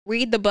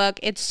 read the book,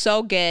 it's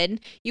so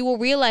good. You will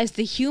realize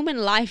the human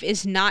life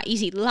is not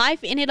easy.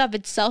 Life in and of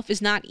itself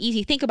is not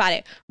easy. Think about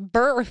it.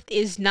 Birth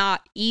is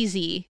not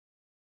easy.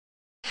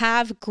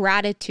 Have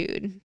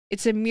gratitude.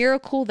 It's a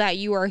miracle that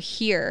you are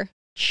here.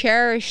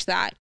 Cherish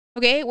that.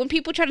 Okay, when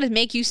people try to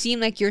make you seem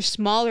like you're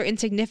small or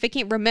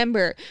insignificant,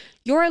 remember,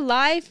 your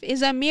life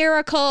is a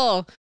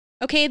miracle.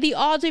 Okay, the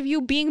odds of you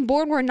being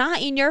born were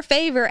not in your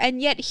favor,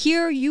 and yet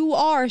here you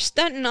are,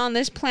 stunting on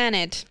this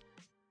planet.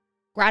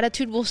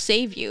 Gratitude will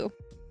save you.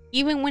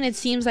 Even when it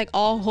seems like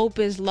all hope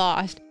is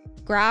lost,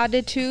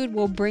 gratitude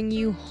will bring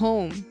you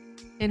home.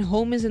 And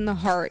home is in the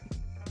heart.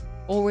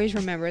 Always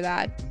remember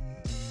that.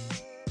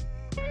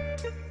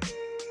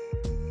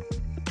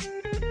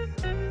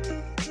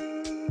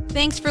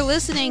 Thanks for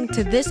listening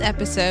to this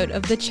episode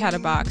of the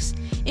Chatterbox.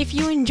 If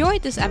you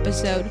enjoyed this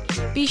episode,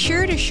 be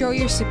sure to show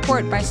your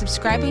support by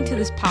subscribing to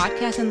this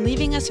podcast and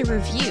leaving us a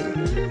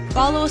review.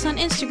 Follow us on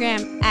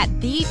Instagram at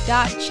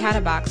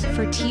the.chatterbox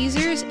for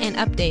teasers and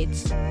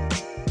updates.